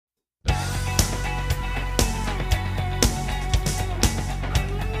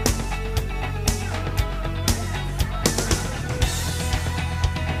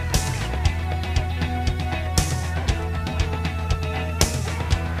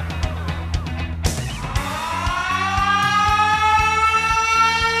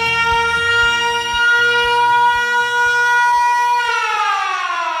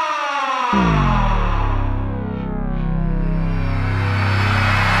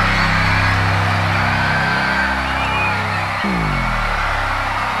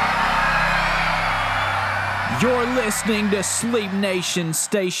listening to Sleep Nation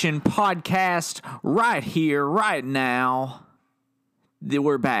Station podcast right here, right now.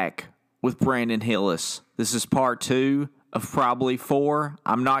 We're back with Brandon Hillis. This is part 2 of probably 4.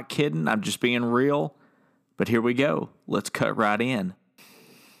 I'm not kidding. I'm just being real. But here we go. Let's cut right in.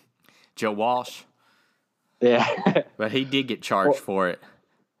 Joe Walsh. Yeah. But he did get charged for it.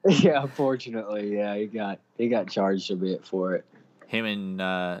 Yeah, unfortunately, yeah, he got charged a bit for it. Him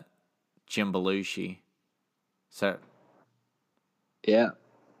and Jim Belushi. So yeah.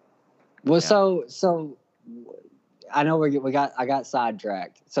 Well, yeah. So I know I got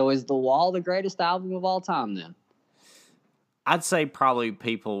sidetracked. So is The Wall the greatest album of all time then? I'd say probably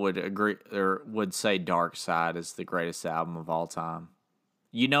people would agree or would say Dark Side is the greatest album of all time.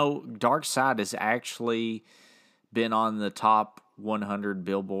 You know, Dark Side has actually been on the top 100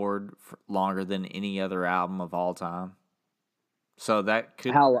 Billboard for longer than any other album of all time. So that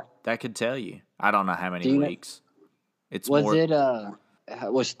could tell you. I don't know how many weeks.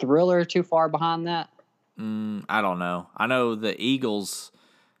 Was Thriller too far behind that? I don't know. I know the Eagles'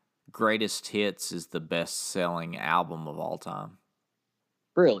 Greatest Hits is the best-selling album of all time.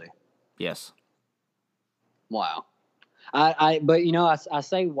 Really? Yes. Wow. But you know, I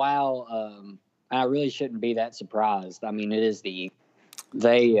say wow. I really shouldn't be that surprised. I mean, it is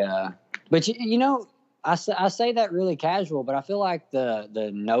but you know, I say that really casual, but I feel like the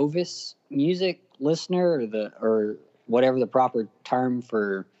novice music listener or whatever the proper term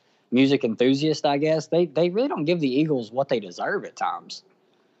for music enthusiast, I guess, they really don't give the Eagles what they deserve at times.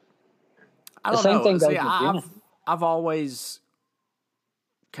 I don't know. See, I've always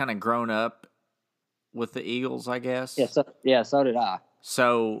kind of grown up with the Eagles, I guess. Yeah, so did I.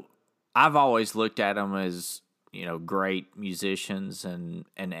 So I've always looked at them as, you know, great musicians and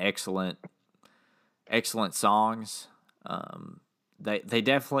excellent songs. They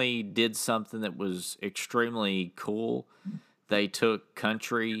definitely did something that was extremely cool. They took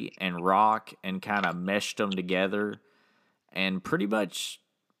country and rock and kind of meshed them together. And pretty much,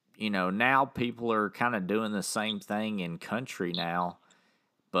 you know, now people are kind of doing the same thing in country now,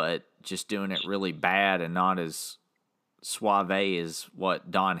 but just doing it really bad and not as suave as what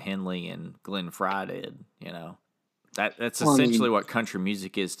Don Henley and Glenn Frey did, you know. That's essentially what country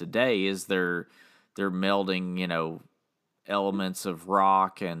music is today, is they're melding, you know, elements of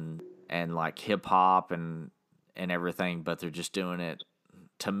rock and like hip hop and everything, but they're just doing it.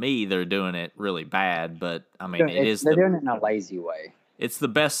 To me, they're doing it really bad, but I mean, they're doing it in a lazy way. It's the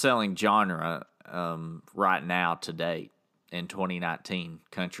best-selling genre right now to date in 2019.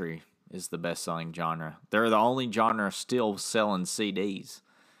 Country is the best-selling genre. They're the only genre still selling CDs.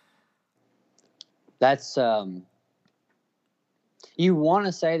 That's you want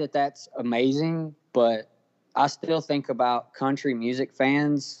to say that that's amazing, but I still think about country music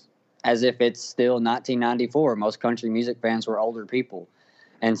fans as if it's still 1994. Most country music fans were older people.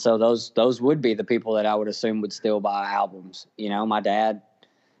 And so those would be the people that I would assume would still buy albums. You know, my dad,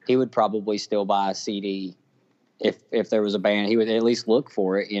 he would probably still buy a CD if there was a band. He would at least look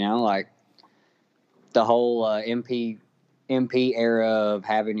for it, you know, like the whole MP era of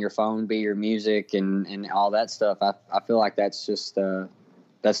having your phone be your music and all that stuff. I feel like that's just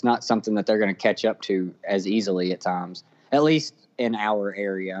that's not something that they're going to catch up to as easily at times, at least in our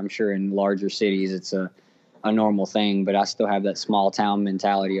area. I'm sure in larger cities it's a normal thing, but I still have that small town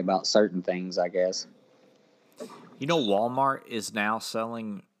mentality about certain things, I guess. You know, Walmart is now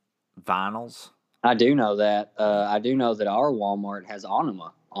selling vinyls. I do know that. I do know that our Walmart has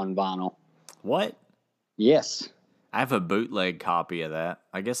Anima on vinyl. What? Yes. I have a bootleg copy of that.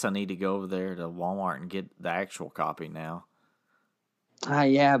 I guess I need to go over there to Walmart and get the actual copy now.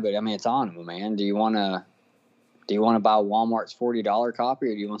 Yeah, but I mean, it's Anima, man. Do you want to buy Walmart's $40 copy,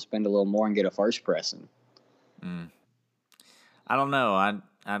 or do you want to spend a little more and get a first pressing? I don't know. I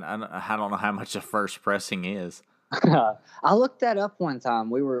don't know how much a first pressing is. I looked that up one time.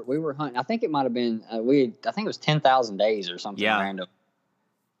 We were hunting. I think it might have been I think it was 10,000 days or something random.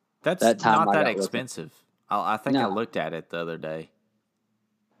 That's not that expensive. I think I looked at it the other day.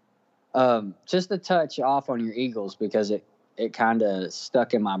 Just to touch off on your Eagles, because it kind of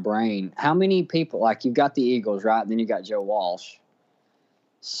stuck in my brain. How many people, like, you've got the Eagles, right? And then you got Joe Walsh.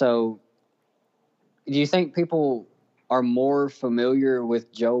 So do you think people are more familiar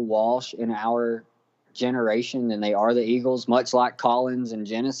with Joe Walsh in our generation than they are the Eagles, much like Collins and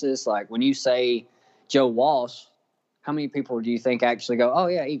Genesis? Like, when you say Joe Walsh, how many people do you think actually go, oh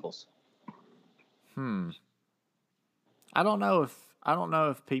yeah, Eagles? I don't know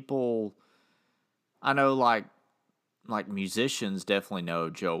if people, I know like musicians definitely know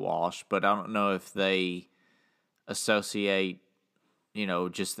Joe Walsh, but I don't know if they associate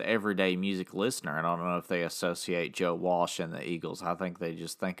just the everyday music listener. I don't know if they associate Joe Walsh and the Eagles. I think they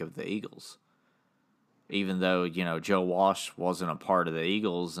just think of the Eagles. Even though, Joe Walsh wasn't a part of the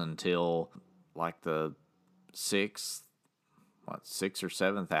Eagles until like the sixth or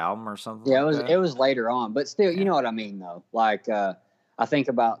seventh album or something Yeah, like that. it was later on, but still, you Yeah. know what I mean though. Like I think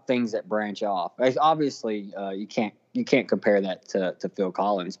about things that branch off. Obviously, you can't compare that to Phil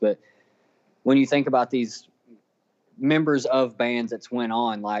Collins, but when you think about these members of bands that's went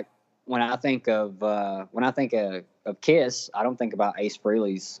on, like when I think of Kiss, I don't think about Ace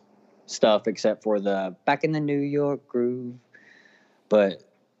Frehley's stuff except for the Back in the New York Groove. But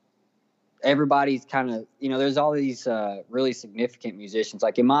everybody's kind of, there's all these really significant musicians.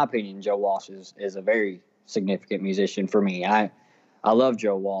 Like in my opinion, Joe Walsh is a very significant musician for me. I love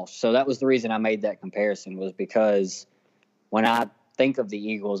Joe Walsh. So that was the reason I made that comparison, was because when I think of the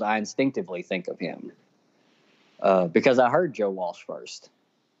Eagles, I instinctively think of him. Because I heard Joe Walsh first.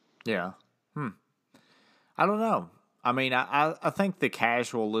 Yeah. I don't know. I mean, I think the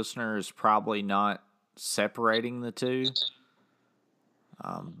casual listener is probably not separating the two.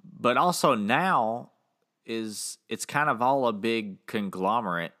 But also now it's kind of all a big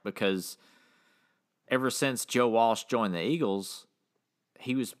conglomerate, because ever since Joe Walsh joined the Eagles,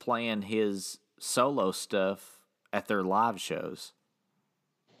 he was playing his solo stuff at their live shows.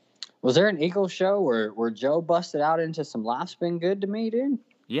 Was there an Eagles show where Joe busted out into some Life's Been Good to Me, dude?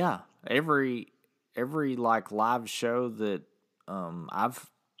 Yeah, every like live show that I've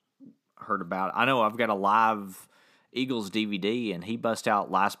heard about. I know I've got a live Eagles DVD, and he bust out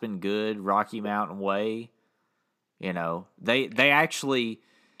Life's Been Good, Rocky Mountain Way. They actually,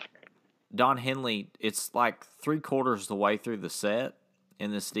 Don Henley, it's like 3/4 of the way through the set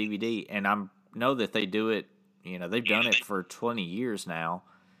in this DVD, and I know that they do it. They've done it for 20 years now,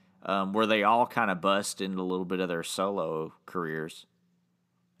 where they all kind of bust into a little bit of their solo careers,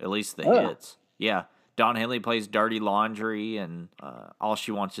 at least the hits. Yeah, Don Henley plays Dirty Laundry, and All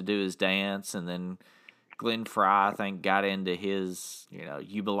She Wants to Do Is Dance, and then Glenn Frey, I think, got into his,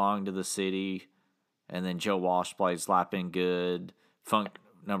 You Belong to the City, and then Joe Walsh plays Life Been Good, Funk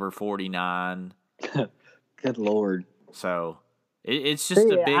Number 49. Good Lord. So it's just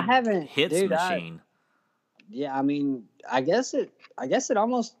a big hits machine. Yeah, I mean, I guess it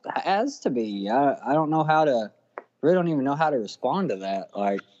almost has to be. I don't know how to, really don't even know how to respond to that.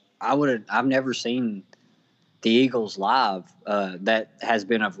 Like, I've never seen the Eagles live. That has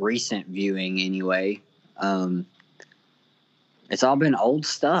been of recent viewing anyway. It's all been old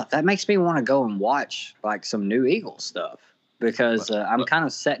stuff. That makes me want to go and watch like some new Eagles stuff, because I'm kind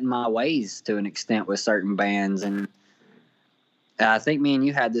of set in my ways to an extent with certain bands, and I think me and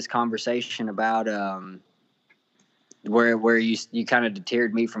you had this conversation about where you kind of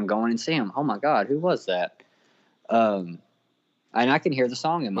deterred me from going and seeing him. Oh my God, who was that? And I can hear the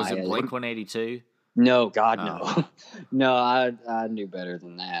song in my head. Was it Blink-182? No, God, no. No, I knew better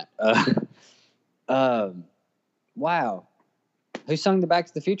than that. Wow. Who sung the Back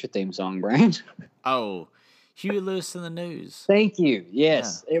to the Future theme song, Brand? Oh, Huey Lewis and the News. Thank you.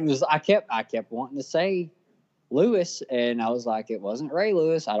 Yes, yeah. It was. I kept wanting to say Lewis, and I was like, it wasn't Ray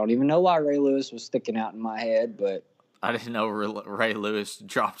Lewis. I don't even know why Ray Lewis was sticking out in my head, but I didn't know Ray Lewis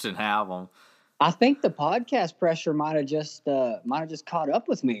dropped an album. I think the podcast pressure might have just caught up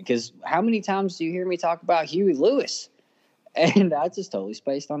with me, because how many times do you hear me talk about Huey Lewis? And I just totally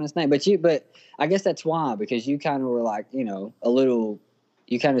spaced on his name. But I guess that's why, because you kind of were like, a little,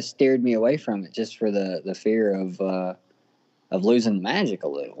 you kind of steered me away from it just for the fear of losing the magic a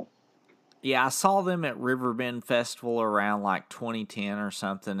little. Yeah, I saw them at Riverbend Festival around like 2010 or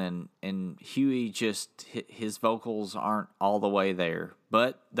something, and Huey just, his vocals aren't all the way there.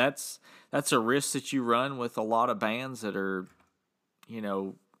 But that's a risk that you run with a lot of bands that are,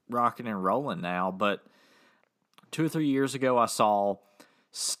 rocking and rolling now. But 2 or 3 years ago, I saw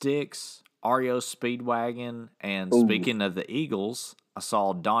Styx, REO Speedwagon, and speaking of the Eagles, I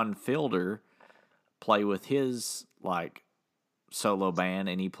saw Don Fielder play with his solo band,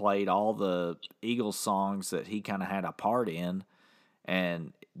 and he played all the Eagles songs that he kind of had a part in,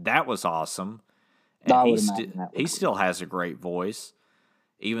 and that was awesome. And he still has a great voice,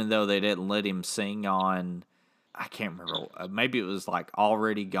 even though they didn't let him sing on, I can't remember, maybe it was like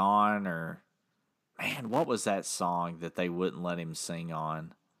Already Gone, or man, what was that song that they wouldn't let him sing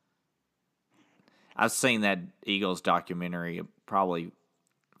on? I've seen that Eagles documentary probably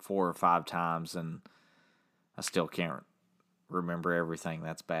 4 or 5 times, and I still can't remember everything.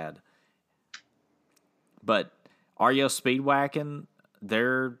 That's bad. But REO Speedwagon,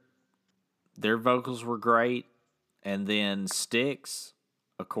 their vocals were great. And then Styx,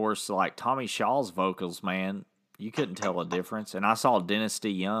 of course, like Tommy Shaw's vocals, man, you couldn't tell a difference. And I saw Dennis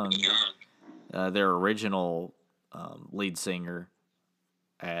DeYoung, their original lead singer,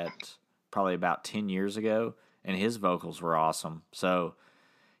 at probably about 10 years ago, and his vocals were awesome. So,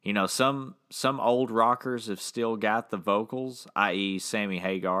 you know, some old rockers have still got the vocals, i.e. Sammy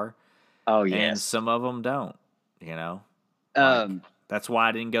Hagar. Oh, And yes. some of them don't, you know. That's why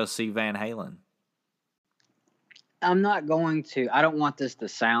I didn't go see Van Halen. I'm not going to. I don't want this to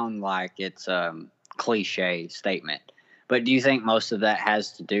sound like it's a cliche statement, but do you think most of that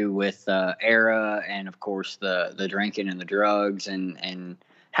has to do with era and, of course, the drinking and the drugs and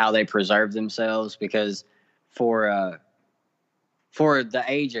how they preserve themselves? Because for the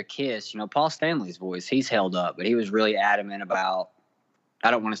age of Kiss, you know, Paul Stanley's voice, he's held up, but he was really adamant about,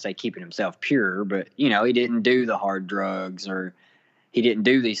 I don't want to say keeping himself pure, but, you know, he didn't do the hard drugs or he didn't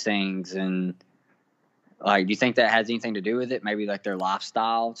do these things. And, like, do you think that has anything to do with it? Maybe, like, their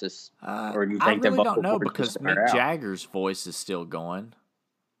lifestyle? Just, or do you think I really don't know, because Mick Jagger's voice is still going.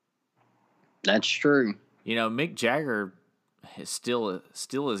 That's true. You know, Mick Jagger is still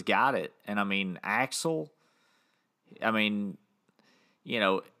has got it. And, I mean, Axl, I mean, you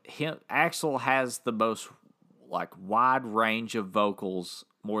know, Axl has the most, like, wide range of vocals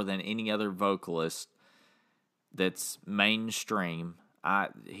more than any other vocalist that's mainstream.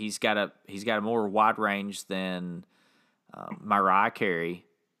 He's got a more wide range than Mariah Carey.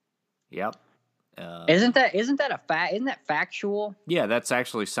 Yep. Isn't that a fact? Isn't that factual? Yeah, that's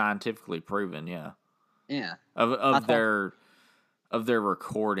actually scientifically proven. Yeah. Yeah. Of their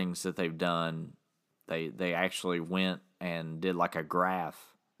recordings that they've done, they actually went and did like a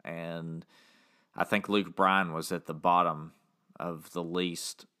graph, and I think Luke Bryan was at the bottom of the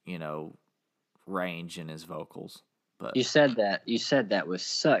least, you know, range in his vocals. But you said that with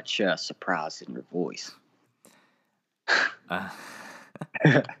such a surprise in your voice.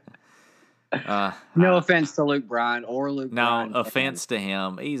 No offense to Luke Bryan or Luke Bryan. No offense to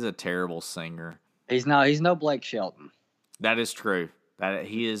him. He's a terrible singer. He's no Blake Shelton. That is true. That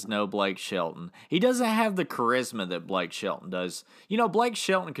he is no Blake Shelton. He doesn't have the charisma that Blake Shelton does. You know, Blake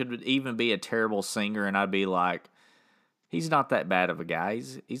Shelton could even be a terrible singer, and I'd be like, he's not that bad of a guy.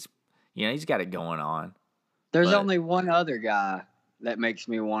 He's got it going on. There's only one other guy that makes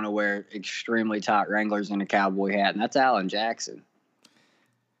me want to wear extremely tight Wranglers and a cowboy hat, and that's Alan Jackson.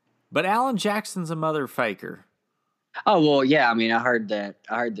 But Alan Jackson's a mother faker. Oh, well, yeah. I mean, I heard that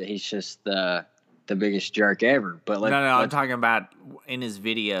he's just the biggest jerk ever. But I'm talking about in his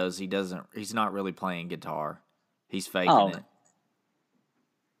videos. He's not really playing guitar. He's faking it.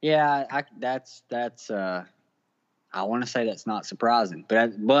 Yeah, I want to say that's not surprising, but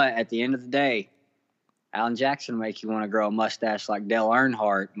at the end of the day, Alan Jackson make you want to grow a mustache like Dale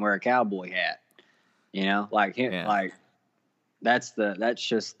Earnhardt and wear a cowboy hat. You know, like him, like that's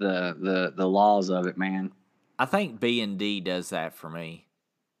just the laws of it, man. I think B&D does that for me.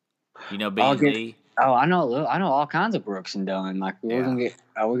 You know B&D? Oh, I know all kinds of Brooks and Dunn. Like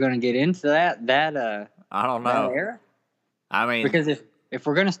are we gonna get into that I don't know. That era? I mean, because if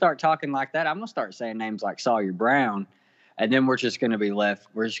we're gonna start talking like that, I'm gonna start saying names like Sawyer Brown, and then we're just gonna be left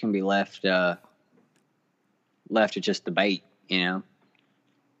to just debate, you know.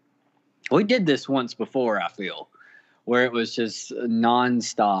 We did this once before, I feel, where it was just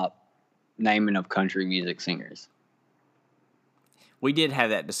nonstop naming of country music singers. We did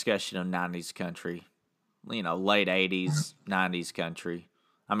have that discussion of 90s country, you know, late 80s, 90s country.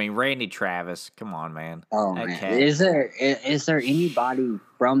 I mean, Randy Travis, come on, man. Oh, man. Is there anybody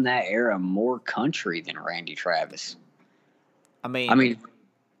from that era more country than Randy Travis? I mean,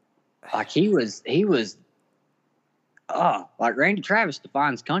 like he was like Randy Travis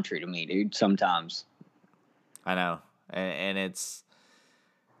defines country to me, dude, sometimes. I know. And it's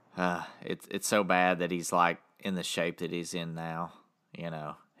so bad that he's like in the shape that he's in now. You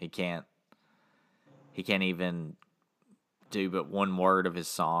know, he can't even do but one word of his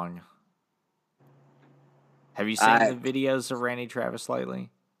song. Have you seen the videos of Randy Travis lately?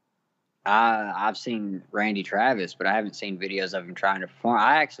 I've seen Randy Travis, but I haven't seen videos of him trying to perform.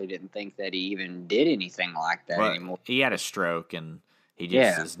 I actually didn't think that he even did anything like that anymore. He had a stroke, and he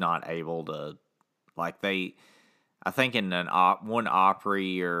just is not able to. Like I think in one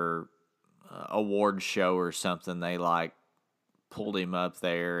Opry or award show or something, they like pulled him up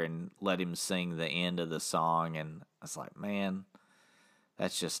there and let him sing the end of the song, and I was like, man,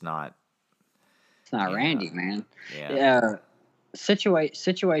 that's just not. It's not Randy, man. Yeah.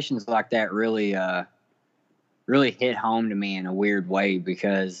 Situations like that really hit home to me in a weird way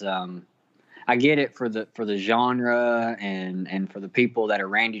because I get it for the genre and for the people that are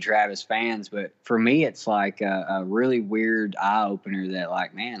Randy Travis fans, but for me it's like a really weird eye opener that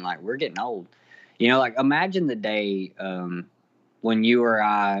like, man, like we're getting old. Like imagine the day when you or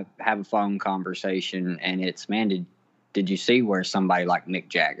I have a phone conversation and it's, man, did you see where somebody like Mick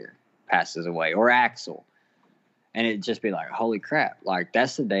Jagger passes away or Axl? And it'd just be like, holy crap. Like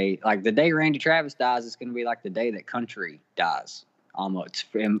that's the day, like the day Randy Travis dies, it's going to be like the day that country dies almost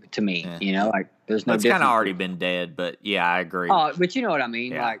to me, Yeah. Like there's no It's kind of already been dead, but yeah, I agree. Oh, but you know what I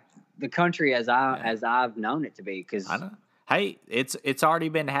mean? Yeah. Like the country as I've known it to be. Cause I know. Hey, it's already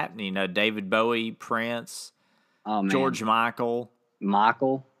been happening. David Bowie, Prince, George Michael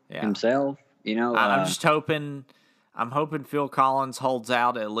himself. I'm just hoping. I'm hoping Phil Collins holds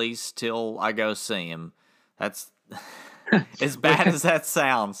out at least till I go see him. That's as bad as that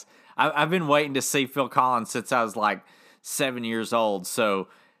sounds. I've been waiting to see Phil Collins since I was like 7 years old. So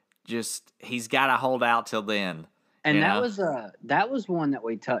just he's got to hold out till then. And that was one that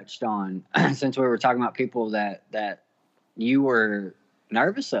we touched on since we were talking about people that you were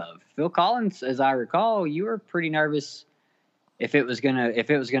nervous of. Phil Collins, as I recall, you were pretty nervous if it was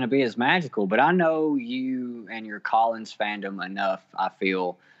gonna be as magical. But I know you and your Collins fandom enough. I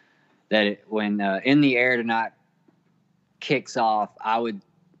feel that when In the Air Tonight kicks off, I would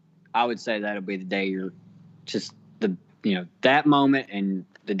say that'll be the day you're just that moment and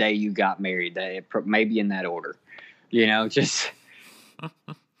the day you got married. That it maybe in that order. Just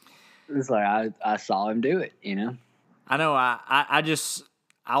it's like I saw him do it. I know.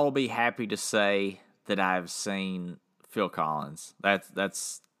 I will be happy to say that I've seen Phil Collins.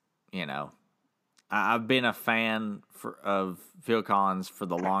 That's I've been a fan of Phil Collins for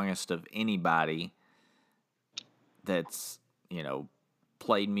the longest of anybody that's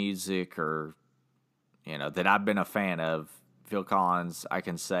played music or that I've been a fan of. Phil Collins, I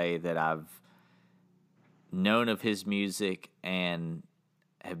can say that I've known of his music and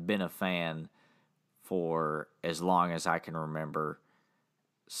have been a fan for as long as I can remember.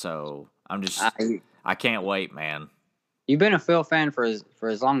 So I can't wait, man. You've been a Phil fan for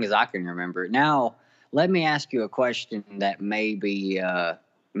as long as I can remember. Now, let me ask you a question that may be an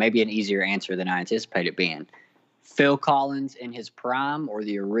easier answer than I anticipated being. Phil Collins in his prime or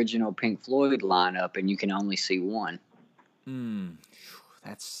the original Pink Floyd lineup, and you can only see one?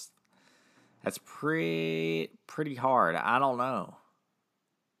 That's pretty hard. I don't know,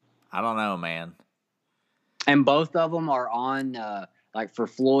 man. And both of them are on. Like for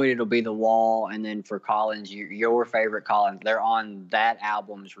Floyd, it'll be The Wall, and then for Collins, your favorite Collins, they're on that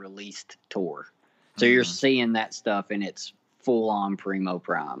album's released tour. So you're seeing that stuff in its full-on primo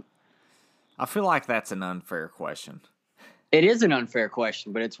prime. I feel like that's an unfair question. It is an unfair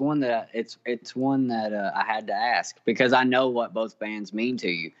question, but it's one that I had to ask because I know what both bands mean to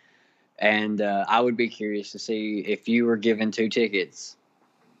you, and I would be curious to see if you were given 2 tickets,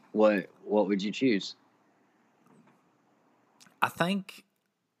 what would you choose? I think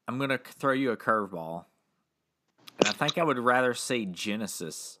I'm going to throw you a curveball, and I think I would rather see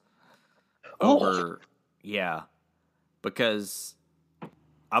Genesis over, because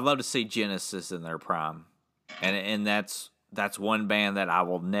I'd love to see Genesis in their prime, and that's one band that I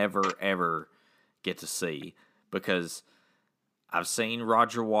will never ever get to see because I've seen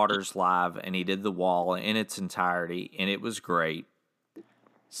Roger Waters live, and he did The Wall in its entirety, and it was great.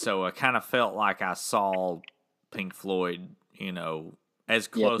 So I kind of felt like I saw Pink Floyd, as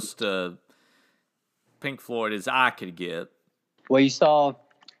close to Pink Floyd as I could get. Well, you saw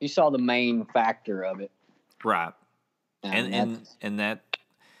the main factor of it, right? And that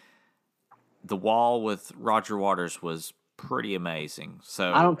The Wall with Roger Waters was pretty amazing.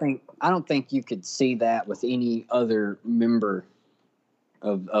 So I don't think you could see that with any other member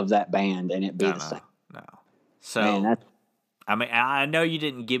of that band and it be the same. No. So I know you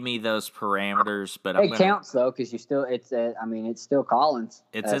didn't give me those parameters, but it counts though because it's still Collins.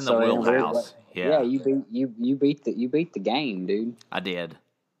 It's in the wheelhouse. Yeah, you beat the game, dude. I did.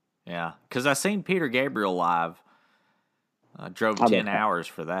 Yeah, because I seen Peter Gabriel live. I drove 10 hours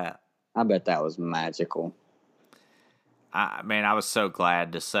for that. I bet that was magical. I was so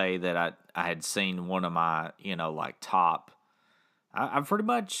glad to say that I had seen one of my top. I pretty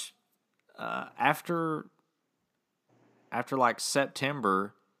much after like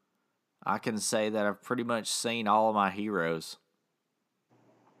September, I can say that I've pretty much seen all of my heroes.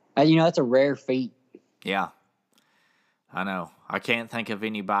 That's a rare feat. Yeah, I know. I can't think of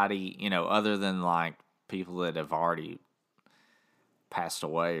anybody, other than like people that have already passed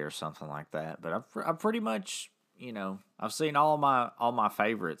away or something like that. But I've pretty much, I've seen all my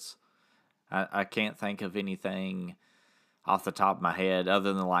favorites. I can't think of anything off the top of my head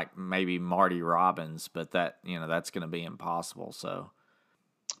other than like maybe Marty Robbins, but that that's going to be impossible. So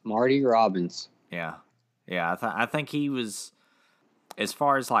Marty Robbins, yeah. I think he was as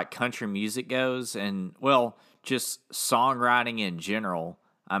far as like country music goes, and well, just songwriting in general,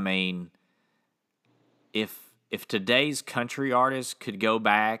 I mean, if today's country artist could go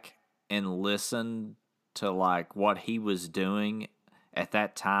back and listen to like what he was doing at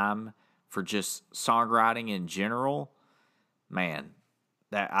that time for just songwriting in general, man,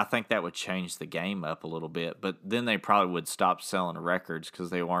 that I think that would change the game up a little bit. But then they probably would stop selling records because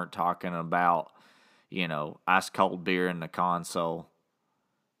they weren't talking about, ice cold beer in the console.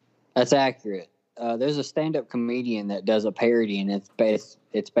 That's accurate. There's a stand-up comedian that does a parody, and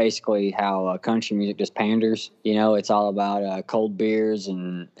it's basically how country music just panders. It's all about cold beers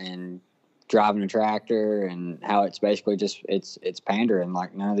and driving a tractor, and how it's basically just it's pandering.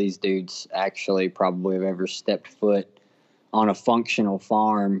 Like, none of these dudes actually probably have ever stepped foot on a functional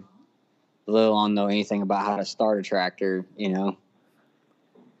farm, let alone know anything about how to start a tractor.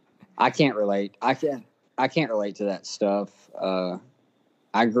 I can't relate. I can't relate to that stuff.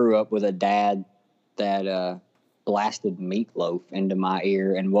 I grew up with a dad that blasted Meatloaf into my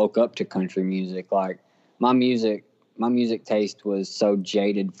ear and woke up to country music. Like, my music taste was so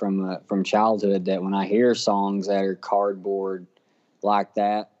jaded from childhood that when I hear songs that are cardboard like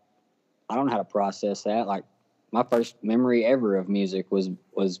that, I don't know how to process that. Like, my first memory ever of music was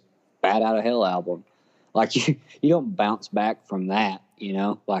Bad Out of Hell album. Like, you don't bounce back from that,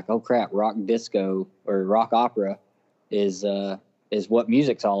 Like, oh crap, rock disco or rock opera is what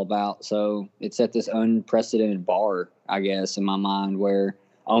music's all about. So it's at this unprecedented bar, I guess, in my mind, where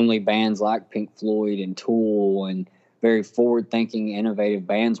only bands like Pink Floyd and Tool and very forward-thinking, innovative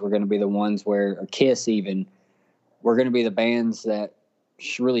bands were going to be the ones where, or Kiss even, were going to be the bands that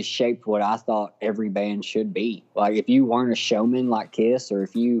really shaped what I thought every band should be. Like, if you weren't a showman like Kiss, or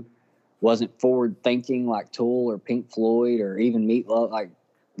if you wasn't forward-thinking like Tool or Pink Floyd or even Meatloaf, like,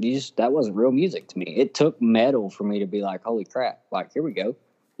 that wasn't real music to me. It took metal for me to be like, holy crap, like, here we go.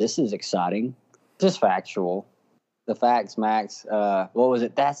 This is exciting. Just factual. The facts, Max. What was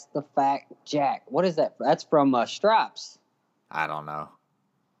it? That's the fact, Jack. What is that? That's from Stripes. I don't know.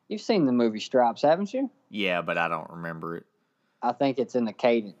 You've seen the movie Stripes, haven't you? Yeah, but I don't remember it. I think it's in the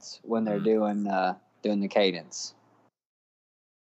cadence when they're doing the cadence.